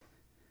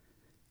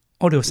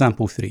Audio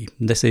sample 3.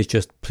 This is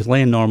just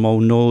plain normal,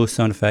 no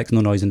sound effects,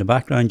 no noise in the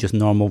background, just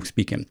normal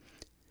speaking.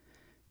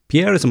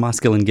 Pierre is a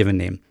masculine given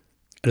name.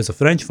 It is a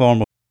French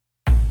form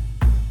of...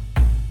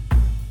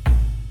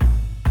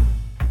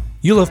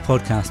 You love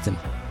podcasting.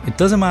 It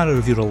doesn't matter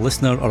if you're a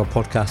listener or a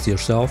podcaster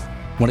yourself.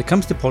 When it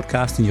comes to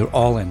podcasting, you're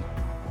all in.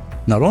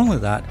 Not only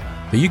that,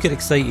 but you get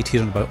excited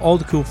hearing about all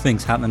the cool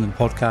things happening in the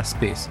podcast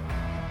space.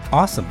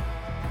 Awesome!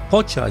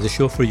 Podchat is a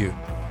show for you.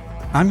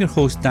 I'm your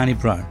host, Danny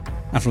Brown,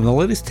 and from the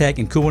latest tech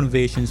and cool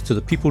innovations to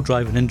the people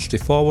driving industry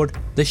forward,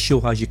 this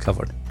show has you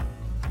covered.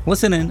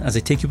 Listen in as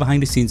I take you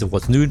behind the scenes of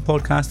what's new in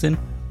podcasting,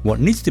 what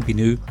needs to be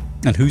new,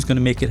 and who's going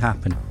to make it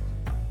happen.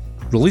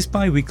 Released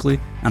bi-weekly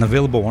and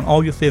available on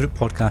all your favourite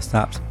podcast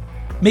apps,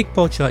 make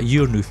Podchat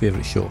your new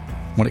favourite show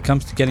when it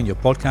comes to getting your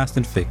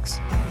podcasting fix.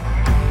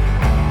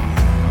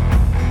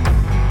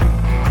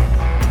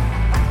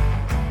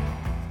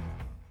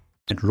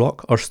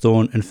 Rock or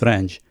stone in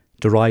French,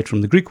 derived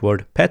from the Greek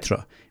word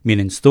petra,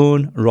 meaning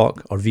stone,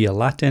 rock, or via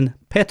Latin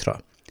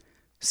petra.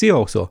 See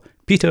also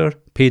Peter,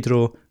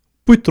 Pedro,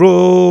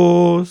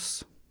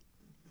 Putros.